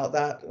anything about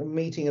that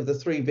meeting of the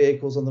 3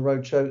 vehicles on the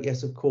roadshow,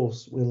 yes, of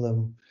course, we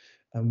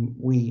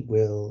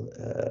will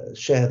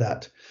share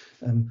that.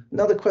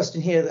 Another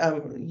question here: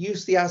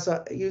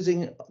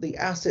 using the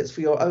assets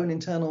for your own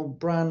internal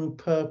brand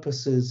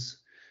purposes.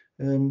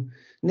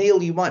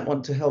 Neil, you might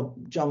want to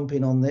help jump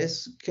in on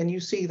this. Can you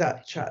see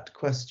that chat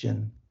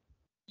question?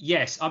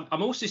 Yes,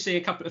 I'm also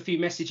seeing a few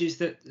messages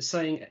that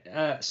saying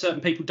certain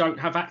people don't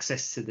have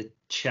access to the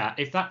chat.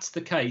 If that's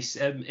the case,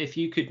 if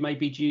you could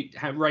maybe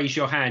raise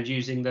your hand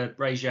using the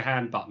raise your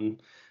hand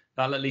button,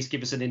 that'll at least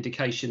give us an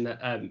indication that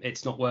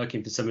it's not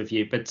working for some of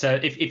you. But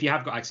if you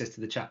have got access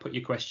to the chat, put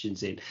your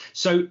questions in.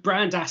 So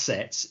brand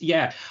assets,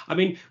 yeah, I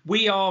mean,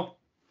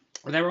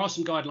 there are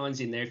some guidelines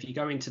in there. If you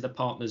go into the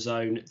partner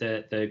zone,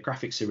 the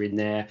graphics are in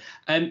there.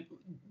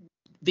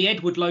 The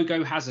Edward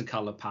logo has a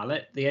colour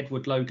palette. The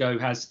Edward logo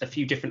has a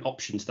few different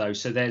options, though.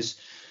 So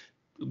there's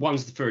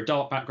ones for a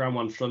dark background,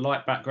 one for a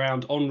light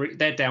background.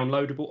 They're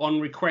downloadable. On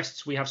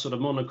requests, we have sort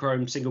of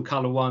monochrome, single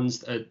colour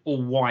ones,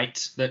 all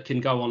white, that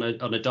can go on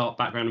a dark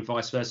background and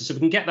vice versa. So we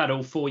can get that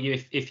all for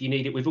you if you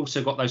need it. We've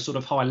also got those sort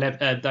of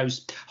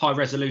those high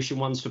resolution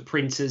ones for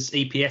printers,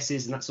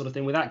 EPSs, and that sort of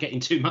thing. Without getting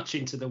too much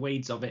into the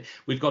weeds of it,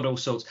 we've got all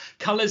sorts.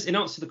 Colours, in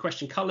answer to the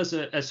question, colours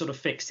are sort of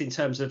fixed in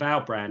terms of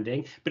our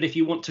branding. But if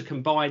you want to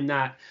combine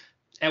that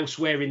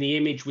elsewhere in the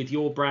image with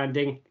your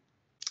branding,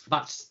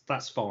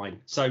 that's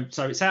fine. So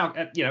it's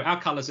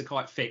our colours are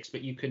quite fixed,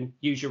 but you can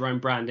use your own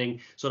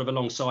branding sort of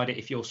alongside it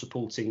if you're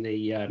supporting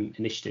the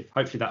initiative.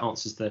 Hopefully that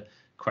answers the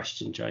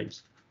question,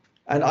 James.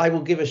 And I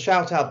will give a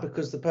shout out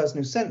because the person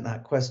who sent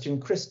that question,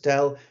 Chris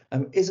Dell,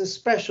 is a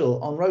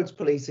special on roads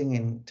policing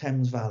in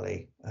Thames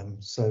Valley.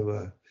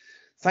 So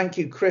thank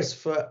you, Chris,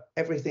 for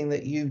everything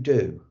that you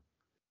do.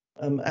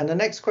 And the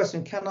next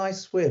question, can I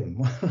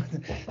swim?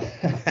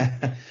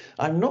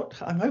 I'm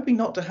hoping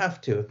not to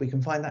have to if we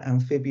can find that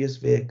amphibious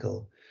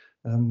vehicle.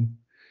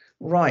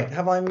 Right,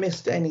 have I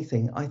missed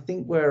anything? I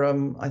think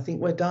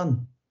we're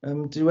done.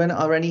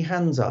 Are any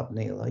hands up,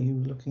 Neil? Are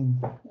you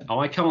looking? Oh,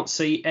 I can't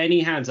see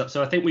any hands up.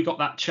 So I think we got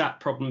that chat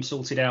problem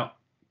sorted out.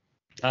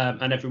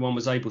 And everyone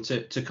was able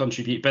to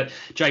contribute. But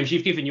James,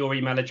 you've given your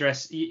email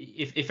address.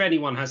 If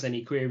anyone has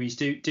any queries,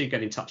 do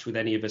get in touch with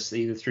any of us,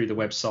 either through the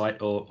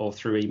website or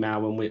through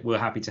email, and we're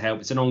happy to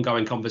help. It's an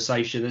ongoing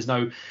conversation. There's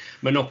no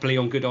monopoly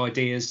on good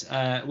ideas.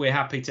 We're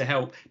happy to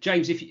help.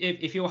 James,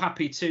 if you're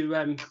happy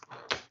to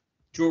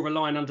draw a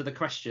line under the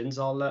questions,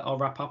 I'll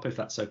wrap up if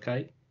that's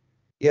okay.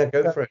 Yeah,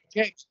 go for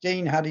it.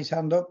 Dean had his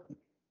hand up.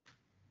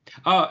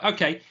 Oh,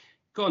 okay.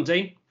 Go on,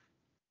 Dean.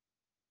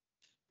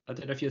 I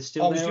don't know if you're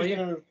still there. I was just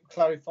going to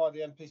clarify the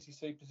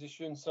NPCC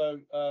position. So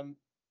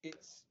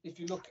if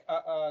you look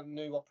at our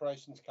new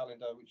operations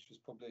calendar, which was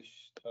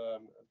published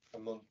a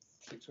month,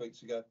 6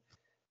 weeks ago,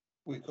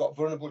 we've got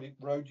Vulnerable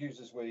Road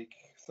Users Week,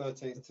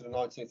 13th to the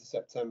 19th of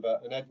September,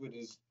 and Edward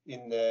is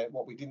in there.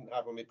 What we didn't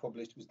have when we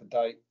published was the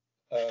date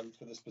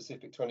for the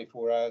specific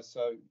 24 hours.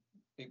 So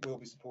it will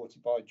be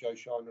supported by Joe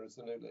Shiner as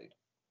the new lead.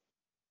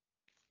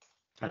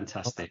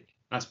 Fantastic.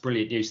 That's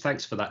brilliant news.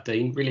 Thanks for that,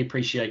 Dean. Really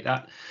appreciate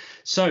that.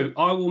 So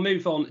I will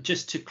move on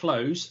just to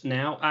close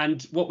now.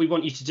 And what we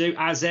want you to do,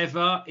 as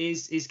ever,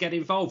 is get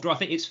involved. Or I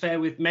think it's fair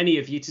with many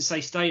of you to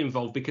say stay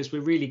involved, because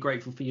we're really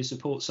grateful for your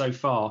support so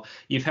far.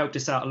 You've helped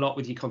us out a lot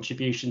with your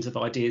contributions of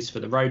ideas for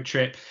the road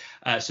trip,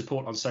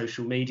 support on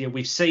social media.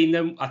 We've seen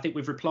them. I think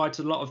we've replied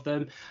to a lot of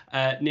them.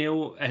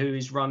 Neil, who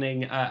is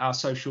running our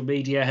social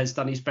media, has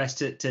done his best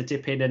to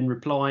dip in and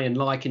reply and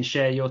like and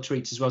share your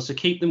tweets as well. So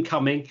keep them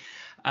coming.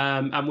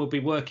 And we'll be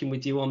working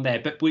with you on there.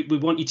 But we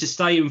want you to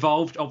stay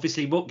involved.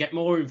 Obviously, we'll get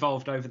more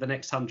involved over the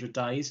next 100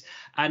 days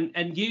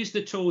and use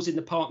the tools in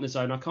the partner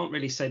zone. I can't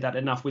really say that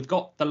enough. We've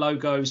got the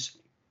logos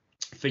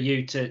for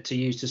you to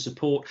use to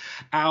support.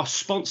 Our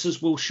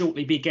sponsors will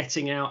shortly be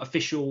getting our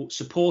official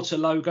supporter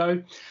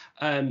logo.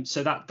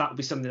 So that will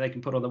be something they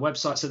can put on the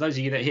website. So those of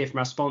you that hear from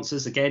our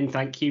sponsors, again,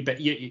 thank you. But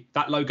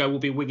that logo will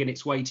be winging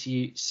its way to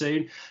you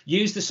soon.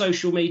 Use the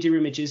social media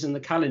images and the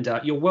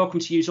calendar. You're welcome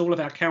to use all of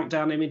our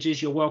countdown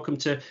images. You're welcome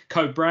to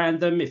co-brand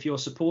them if you're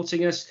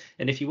supporting us.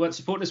 And if you weren't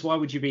supporting us, why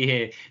would you be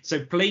here?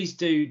 So please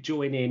do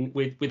join in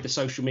with the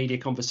social media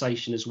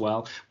conversation as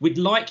well. We'd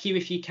like you,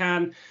 if you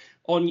can,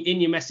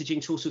 in your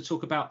messaging to also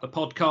talk about the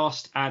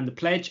podcast and the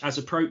pledge as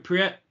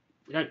appropriate.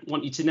 We don't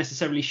want you to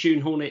necessarily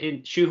shoehorn it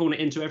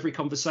into every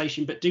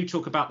conversation, but do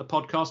talk about the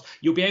podcast.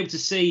 You'll be able to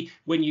see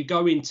when you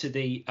go into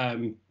the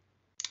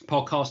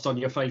podcast on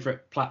your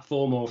favorite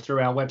platform or through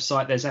our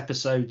website, there's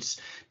episodes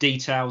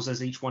details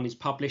as each one is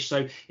published.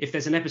 So if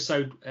there's an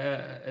episode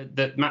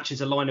that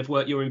matches a line of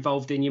work you're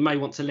involved in, you may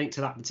want to link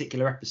to that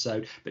particular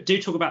episode. But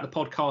do talk about the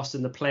podcast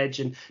and the pledge,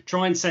 and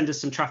try and send us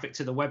some traffic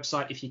to the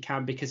website if you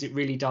can, because it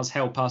really does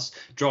help us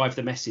drive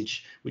the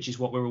message, which is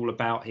what we're all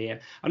about here.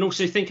 And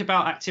also think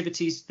about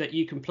activities that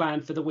you can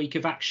plan for the week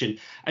of action.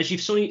 As you've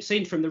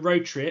seen from the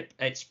road trip,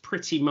 it's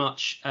pretty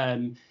much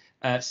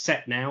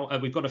set now.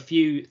 We've got a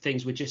few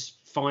things we're just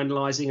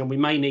finalising, and we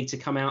may need to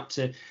come out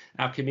to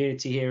our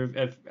community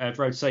here of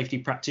road safety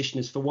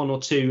practitioners for one or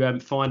two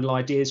final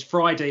ideas.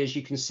 Friday, as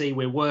you can see,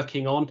 we're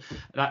working on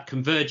that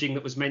converging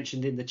that was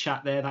mentioned in the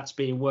chat there. That's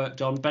being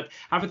worked on. But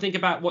have a think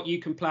about what you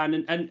can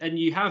plan, and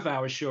you have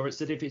our assurance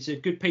that if it's a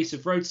good piece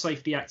of road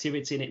safety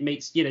activity and it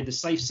meets the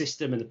safe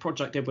system and the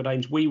Project Edward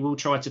aims, we will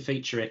try to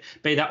feature it,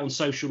 be that on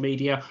social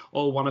media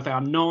or one of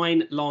our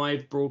 9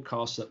 live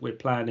broadcasts that we're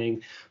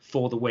planning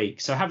for the week.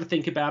 So have a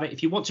think about it.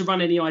 If you want to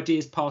run any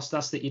ideas past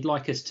us that you'd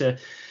like us to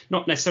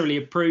not necessarily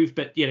approve,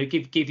 but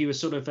give you a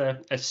sort of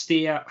a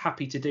steer,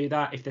 happy to do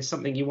that. If there's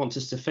something you want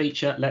us to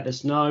feature, let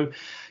us know.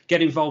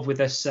 Get involved with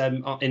us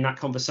in that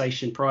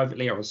conversation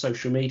privately or on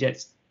social media.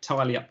 It's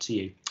entirely up to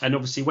you. And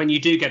obviously, when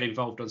you do get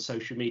involved on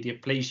social media,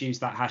 please use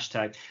that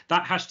hashtag.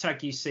 That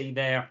hashtag you see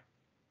there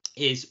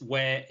is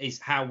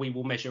how we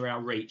will measure our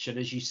reach. And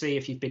as you see,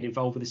 if you've been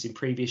involved with us in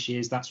previous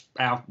years, that's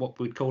what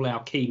we'd call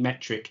our key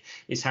metric,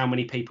 is how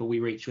many people we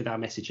reach with our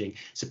messaging.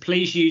 So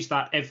please use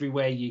that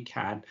everywhere you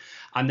can.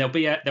 And there'll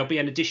be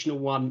an additional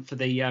one for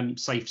the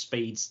Safe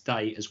Speeds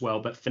Day as well.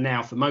 But for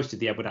now, for most of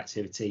the Edward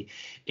activity,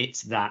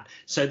 it's that.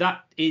 So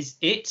that is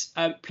it.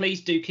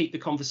 Please do keep the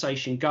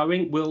conversation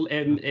going. We'll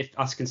if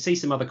I can see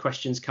some other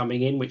questions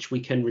coming in, which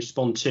we can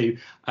respond to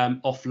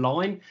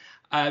offline.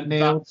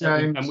 Neil,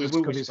 James, and we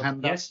will got his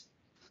hand up. Yes.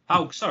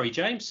 Oh, sorry,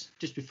 James.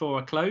 Just before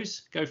I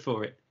close, go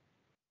for it.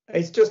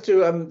 It's just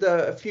to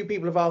a few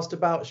people have asked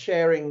about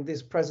sharing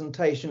this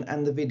presentation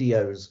and the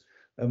videos,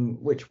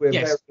 which we're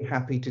very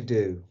happy to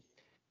do.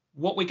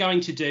 What we're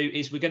going to do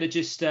is we're going to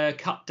just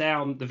cut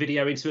down the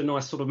video into a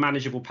nice sort of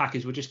manageable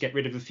package. We'll just get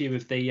rid of a few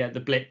of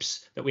the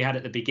blips that we had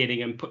at the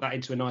beginning and put that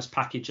into a nice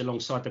package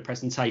alongside the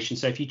presentation.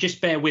 So if you just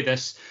bear with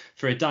us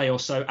for a day or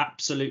so,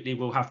 absolutely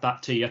we'll have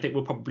that to you. I think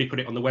we'll probably put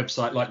it on the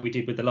website like we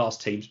did with the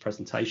last team's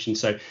presentation.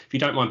 So if you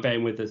don't mind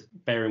bearing with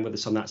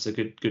us on that, it's a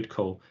good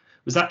call.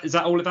 Is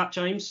that all of that,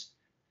 James?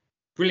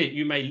 Brilliant.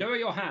 You may lower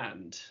your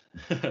hand.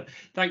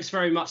 Thanks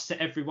very much to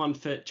everyone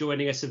for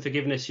joining us and for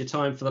giving us your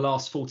time for the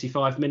last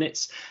 45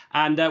 minutes.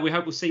 And we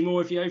hope we'll see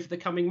more of you over the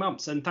coming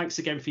months. And thanks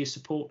again for your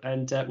support,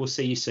 and we'll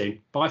see you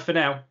soon. Bye for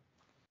now.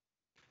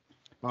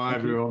 Bye,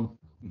 everyone.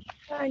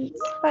 Thanks.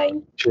 Bye.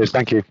 Cheers.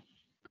 Thank you.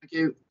 Thank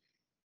you.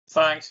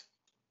 Thanks.